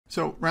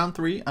So round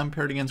 3, I'm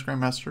paired against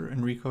Grandmaster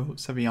Enrico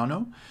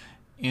Sevillano,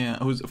 and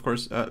who's of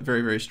course a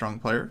very, very strong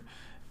player.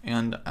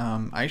 And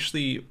I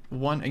actually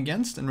won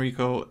against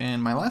Enrico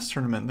in my last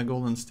tournament, the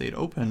Golden State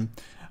Open,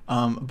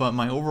 but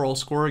my overall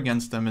score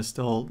against him is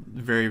still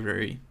very,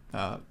 very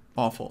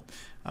awful.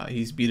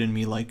 He's beaten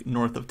me like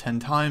north of 10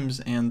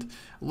 times, and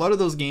a lot of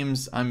those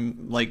games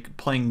I'm like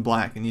playing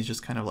black and he's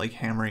just kind of like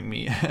hammering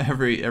me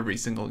every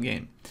single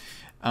game.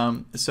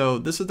 So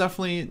this is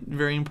definitely a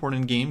very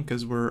important game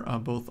because we're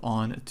both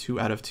on 2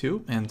 out of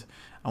 2, and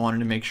I wanted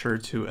to make sure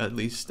to at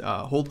least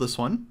hold this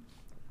one.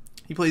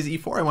 He plays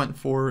e4, I went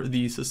for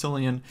the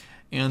Sicilian,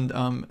 and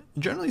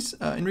generally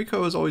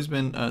Enrico has always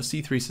been a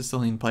c3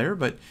 Sicilian player,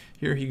 but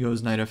here he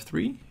goes knight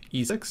f3,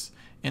 e6,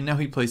 and now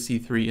he plays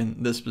c3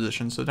 in this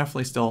position, so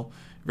definitely still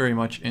very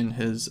much in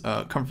his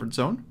comfort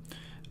zone.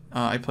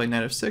 I play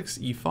knight f6,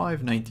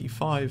 e5, knight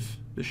d5,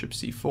 bishop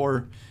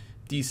c4,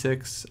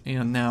 d6,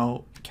 and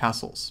now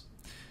castles.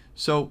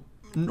 So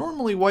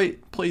normally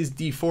white plays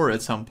d4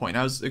 at some point.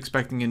 I was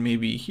expecting it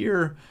maybe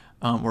here,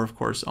 or of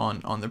course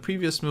on the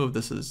previous move.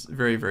 This is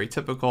very, very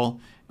typical,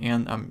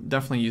 and I'm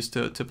definitely used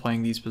to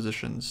playing these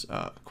positions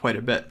quite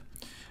a bit.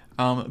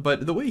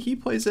 But the way he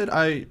plays it,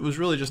 I was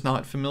really just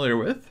not familiar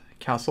with,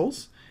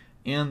 castles,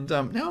 and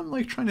now I'm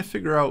like trying to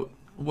figure out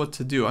what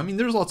to do. I mean,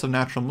 there's lots of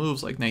natural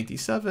moves like knight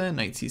d7,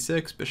 knight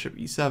c6, bishop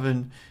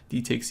e7,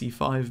 d takes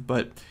e5,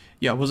 but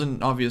yeah, it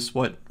wasn't obvious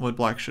what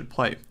black should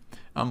play.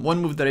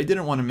 One move that I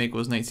didn't want to make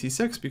was knight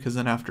c6, because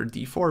then after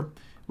d4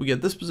 we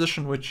get this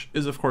position, which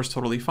is of course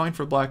totally fine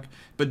for black,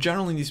 but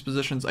generally in these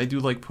positions I do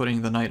like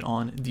putting the knight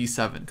on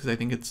d7 because I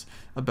think it's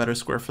a better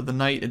square for the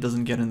knight. It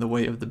doesn't get in the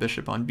way of the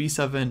bishop on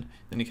b7,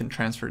 then you can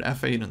transfer to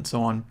f8 and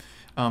so on.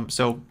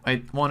 So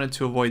I wanted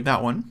to avoid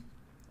that one.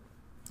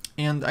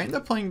 And I ended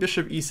up playing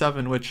bishop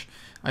e7, which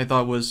I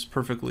thought was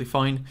perfectly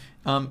fine.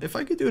 If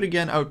I could do it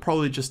again, I would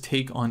probably just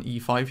take on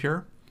e5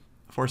 here,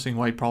 forcing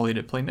white probably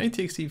to play knight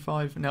takes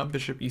e5, now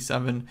bishop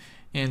e7.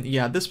 And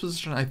yeah, this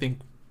position I think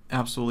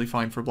absolutely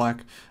fine for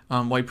black.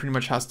 White pretty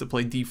much has to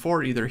play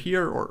d4 either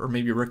here or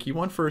maybe rook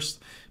e1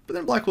 first, but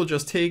then black will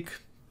just take.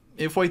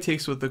 If white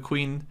takes with the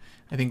queen,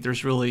 I think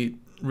there's really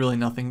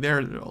nothing there.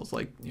 I was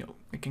like, you know,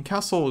 I can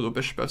castle, we'll go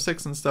bishop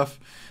f6 and stuff.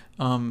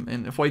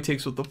 And if white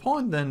takes with the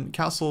pawn, then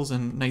castles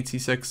and knight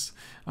c6.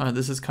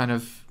 This is kind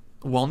of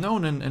well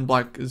known, and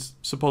black is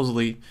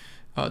supposedly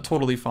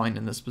totally fine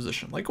in this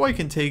position. Like white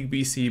can take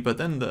bc, but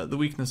then the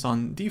weakness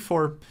on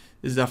d4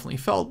 is definitely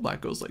felt.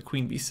 Black goes like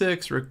queen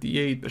b6, rook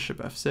d8, bishop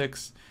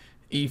f6,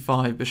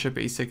 e5, bishop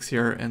a6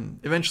 here, and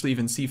eventually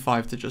even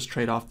c5 to just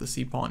trade off the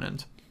c pawn.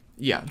 And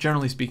yeah,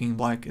 generally speaking,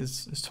 black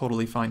is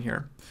totally fine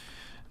here.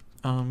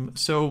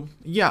 So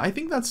yeah, I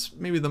think that's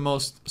maybe the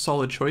most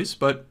solid choice,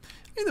 but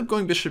I end up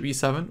going bishop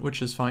e7,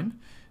 which is fine.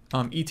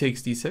 E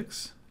takes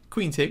d6,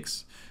 queen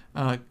takes,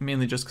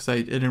 mainly just because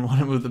I didn't want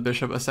to move the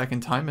bishop a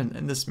second time,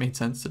 and this made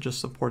sense to just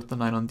support the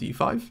knight on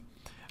d5.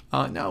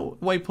 Now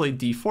white played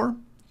d4,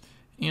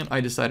 and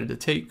I decided to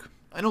take.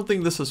 I don't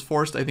think this is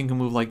forced. I think a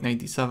move like knight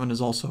d7 is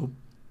also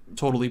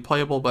totally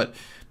playable, but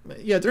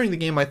yeah, during the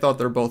game I thought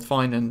they're both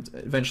fine, and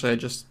eventually I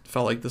just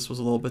felt like this was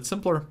a little bit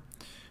simpler.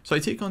 So I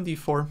take on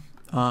d4,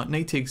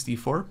 knight takes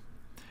d4.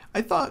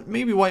 I thought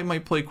maybe white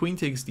might play queen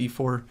takes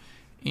d4,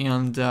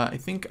 and I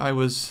think I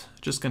was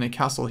just going to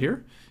castle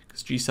here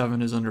because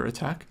g7 is under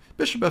attack.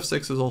 Bishop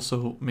f6 is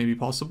also maybe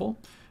possible,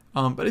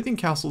 but I think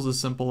castles is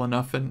simple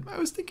enough, and I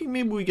was thinking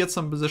maybe we get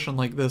some position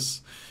like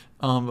this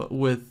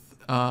with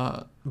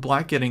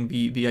black getting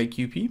the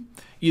IQP,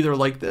 either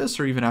like this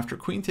or even after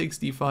queen takes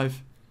d5.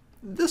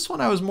 This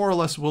one I was more or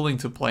less willing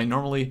to play.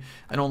 Normally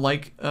I don't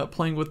like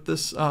playing with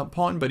this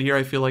pawn, but here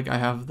I feel like I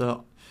have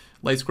the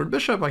light squared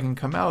bishop, I can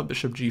come out,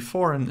 bishop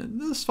g4, and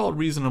this felt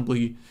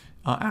reasonably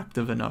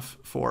active enough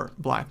for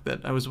black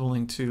that I was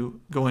willing to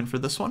go in for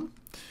this one.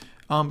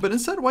 But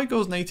instead white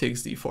goes knight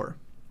takes d4.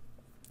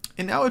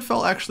 And now it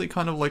felt actually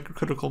kind of like a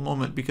critical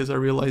moment, because I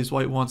realized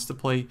white wants to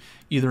play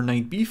either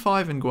knight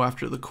b5 and go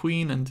after the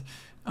queen and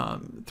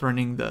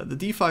threatening the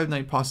d5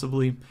 knight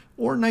possibly,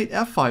 or knight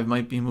f5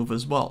 might be a move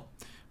as well,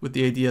 with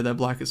the idea that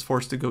black is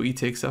forced to go e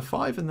takes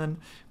f5, and then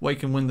white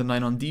can win the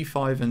knight on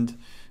d5 and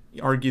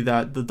argue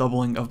that the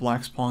doubling of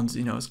black's pawns,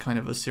 you know, is kind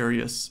of a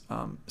serious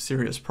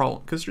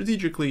problem, because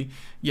strategically,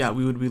 yeah,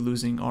 we would be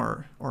losing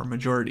our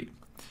majority.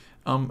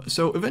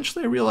 So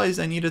eventually I realized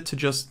I needed to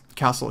just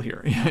castle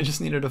here. I just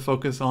needed to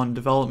focus on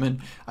development.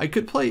 I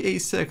could play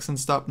a6 and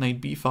stop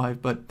knight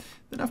b5, but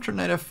then after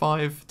knight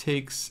f5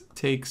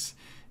 takes,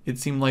 it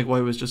seemed like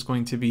white was just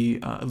going to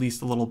be at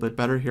least a little bit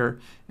better here,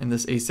 and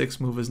this a6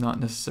 move is not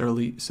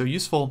necessarily so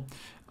useful.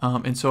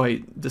 And so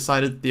I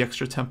decided the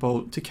extra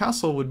tempo to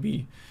castle would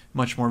be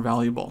much more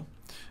valuable.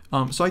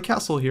 So I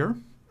castle here,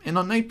 and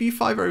on knight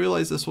b5 I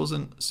realized this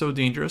wasn't so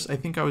dangerous. I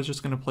think I was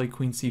just going to play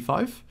queen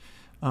c5,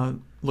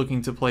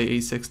 looking to play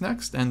a6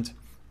 next, and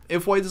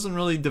if white doesn't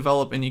really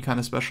develop any kind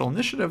of special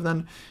initiative,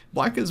 then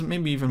black is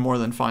maybe even more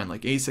than fine.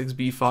 Like a6,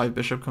 b5,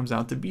 bishop comes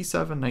out to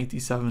b7, knight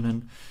d7,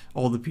 and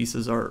all the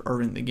pieces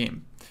are in the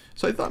game.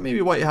 So I thought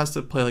maybe white has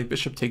to play like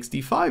bishop takes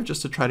d5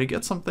 just to try to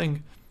get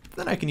something,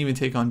 Then I can even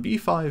take on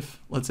b5,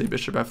 let's say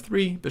bishop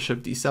f3,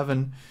 bishop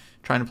d7,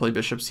 trying to play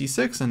bishop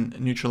c6 and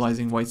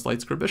neutralizing white's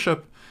light square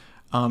bishop.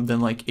 Then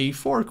like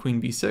a4,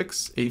 queen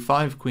b6,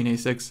 a5, queen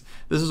a6.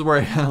 This is where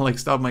I kind of like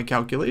stopped my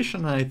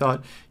calculation, and I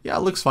thought, yeah,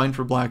 it looks fine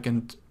for black,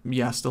 and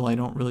yeah, still I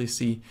don't really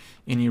see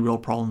any real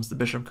problems. The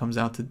bishop comes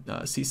out to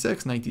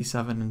c6, knight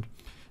d7, and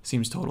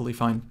seems totally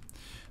fine.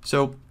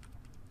 So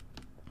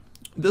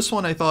this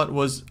one I thought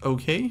was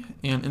okay,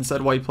 and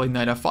instead white played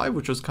knight f5,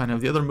 which was kind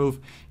of the other move.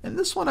 And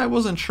this one I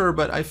wasn't sure,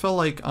 but I felt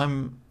like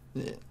I'm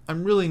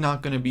really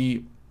not going to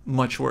be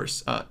much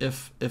worse,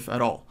 if at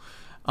all.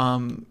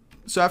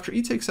 So after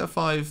e takes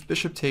f5,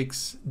 bishop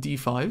takes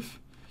d5.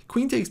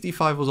 Queen takes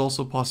d5 was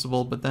also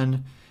possible, but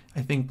then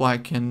I think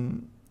black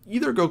can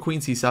either go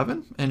queen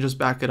c7 and just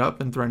back it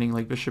up and threatening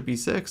like bishop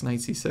e6, knight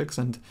c6,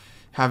 and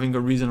having a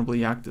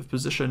reasonably active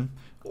position.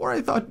 Or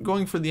I thought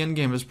going for the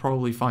endgame is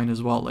probably fine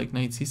as well, like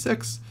knight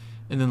c6,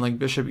 and then like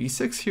bishop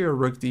e6 here,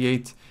 rook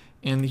d8.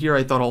 And here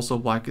I thought also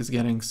black is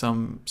getting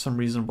some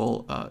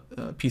reasonable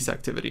piece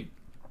activity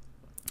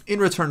in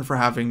return for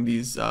having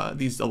these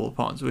double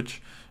pawns,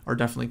 which are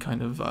definitely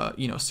kind of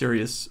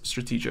serious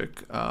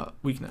strategic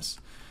weakness.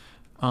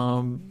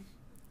 Yeah,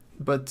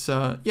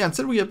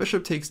 instead we get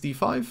bishop takes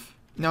d5.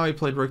 Now I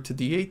played rook to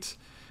d8.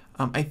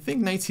 I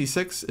think knight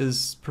c6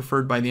 is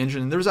preferred by the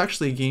engine. And there was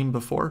actually a game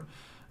before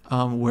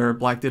where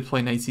black did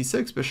play knight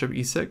c6, bishop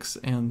e6,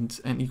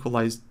 and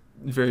equalized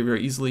very,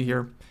 very easily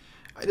here.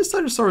 I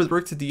decided to start with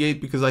rook to d8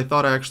 because I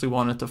thought I actually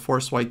wanted to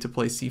force white to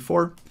play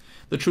c4.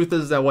 The truth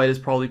is that white is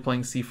probably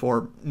playing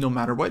c4 no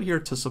matter what here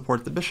to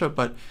support the bishop,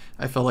 but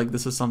I felt like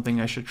this is something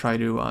I should try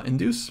to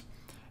induce.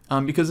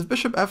 Because if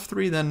bishop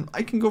f3, then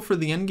I can go for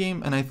the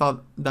endgame, and I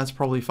thought that's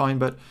probably fine,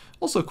 but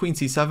also queen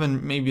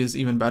c7 maybe is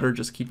even better,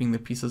 just keeping the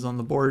pieces on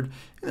the board.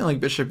 And then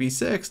like bishop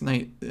e6,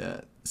 knight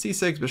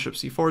c6, bishop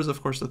c4 is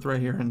of course the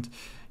threat here, and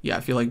yeah, I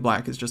feel like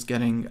black is just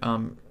getting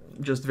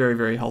just very,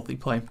 very healthy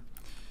play.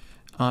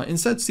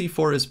 Instead,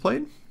 c4 is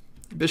played.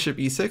 Bishop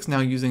e6, now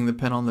using the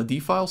pin on the d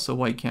file, so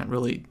white can't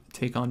really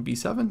take on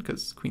b7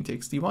 because queen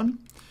takes d1.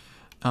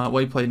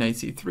 White played knight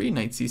c3,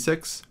 knight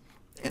c6,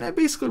 and I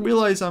basically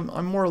realize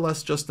I'm more or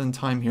less just in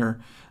time here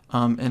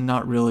and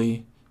not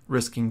really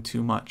risking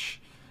too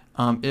much.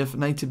 If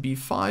knight to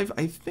b5,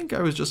 I think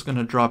I was just going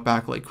to drop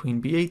back like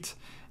queen b8,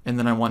 and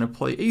then I want to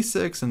play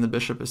a6, and the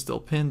bishop is still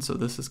pinned, so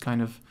this is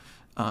kind of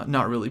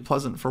not really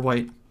pleasant for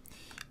white.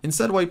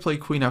 Instead, white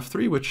played queen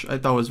f3, which I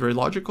thought was very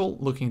logical,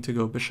 looking to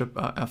go bishop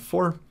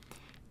f4.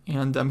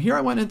 And here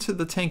I went into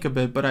the tank a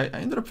bit, but I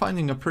ended up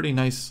finding a pretty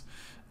nice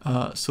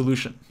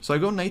solution. So I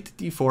go knight to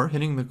d4,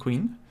 hitting the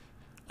queen.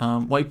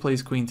 White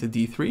plays queen to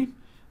d3.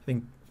 I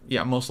think,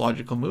 yeah, most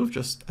logical move,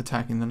 just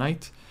attacking the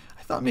knight.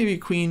 I thought maybe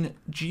queen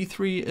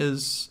g3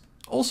 is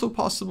also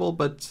possible,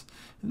 but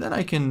then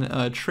I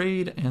can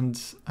trade, and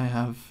I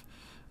have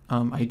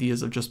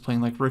ideas of just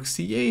playing like rook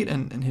c8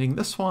 and hitting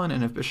this one,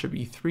 and if bishop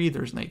e3,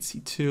 there's knight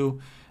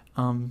c2.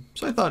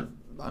 So I thought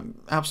I'm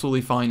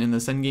absolutely fine in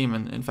this endgame,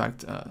 and in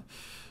fact,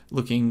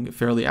 looking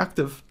fairly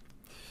active.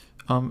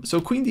 So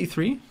queen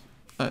d3,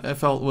 I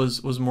felt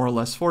was more or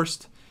less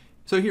forced.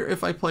 So here,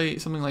 if I play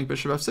something like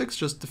bishop f6,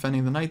 just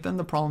defending the knight, then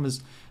the problem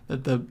is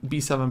that the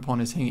b7 pawn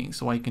is hanging,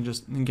 so I can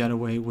just get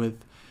away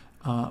with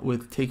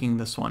taking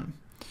this one.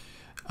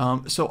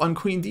 So on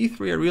queen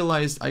d3, I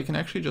realized I can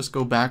actually just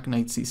go back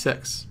knight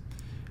c6.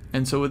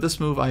 And so with this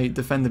move, I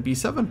defend the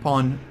b7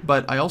 pawn,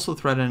 but I also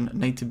threaten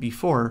knight to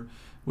b4,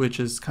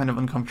 which is kind of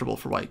uncomfortable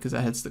for white because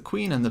that hits the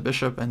queen and the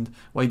bishop, and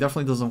white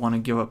definitely doesn't want to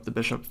give up the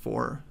bishop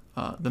for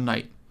the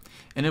knight.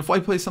 And if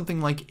white plays something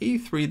like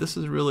a3, this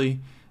is really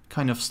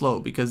kind of slow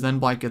because then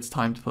black gets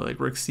time to play like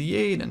rook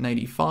c8 and knight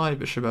e5,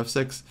 bishop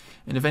f6,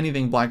 and if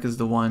anything, black is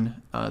the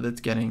one that's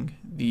getting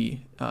the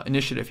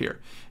initiative here.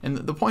 And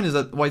the point is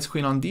that white's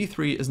queen on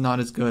d3 is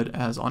not as good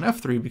as on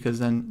f3 because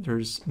then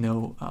there's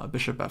no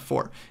bishop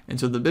f4, and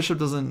so the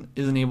bishop isn't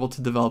able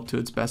to develop to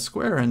its best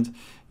square, and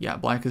yeah,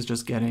 black is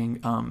just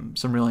getting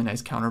some really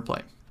nice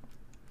counterplay.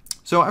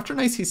 So after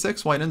knight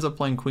c6, white ends up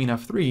playing queen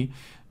f3,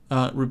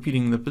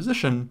 repeating the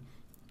position.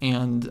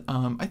 And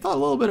I thought a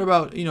little bit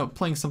about,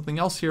 playing something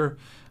else here.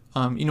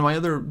 My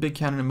other big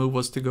candidate move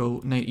was to go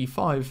knight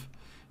e5.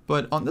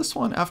 But on this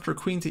one, after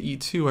queen to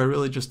e2, I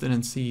really just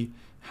didn't see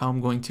how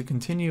I'm going to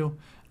continue.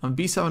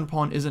 B7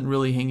 pawn isn't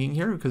really hanging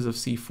here because of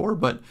c4,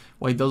 but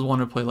white does want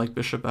to play like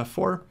bishop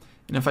f4.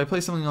 And if I play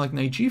something like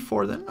knight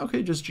g4, then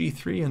okay, just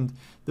g3, and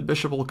the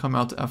bishop will come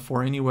out to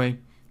f4 anyway.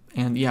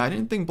 And yeah, I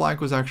didn't think black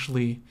was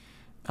actually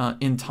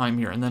in time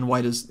here, and then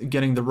white is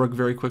getting the rook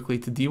very quickly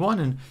to d1,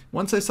 and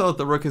once I saw that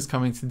the rook is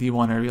coming to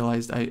d1, I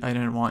realized I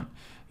didn't want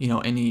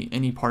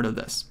any part of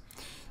this.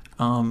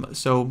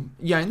 So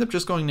yeah, I ended up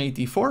just going knight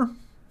d4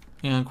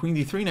 and queen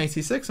d3, knight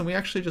c6, and we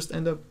actually just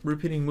end up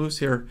repeating moves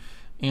here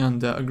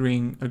and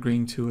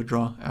agreeing to a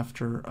draw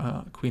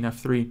after queen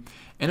f3.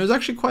 And it was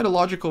actually quite a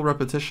logical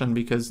repetition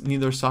because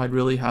neither side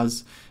really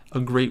has a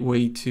great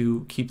way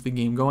to keep the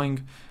game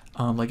going.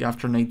 Like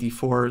after knight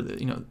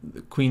d4,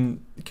 the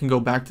queen can go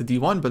back to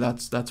d1, but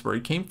that's where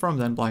it came from.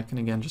 Then black can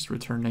again just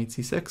return knight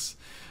c6.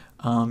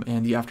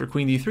 And yeah, after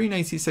queen d3,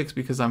 knight c6,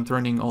 because I'm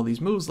threatening all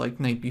these moves like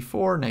knight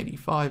b4, knight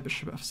e5,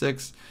 bishop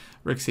f6,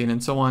 rook c8,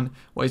 and so on.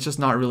 Well, it's just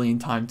not really in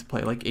time to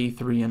play like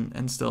a3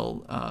 and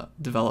still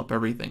develop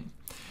everything.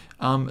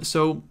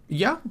 So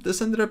yeah,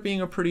 this ended up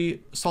being a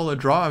pretty solid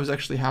draw. I was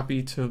actually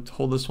happy to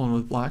hold this one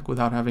with black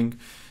without having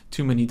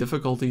too many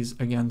difficulties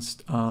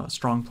against a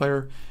strong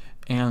player.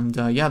 And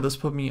yeah, this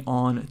put me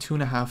on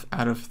 2.5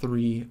 out of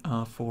 3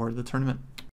 for the tournament.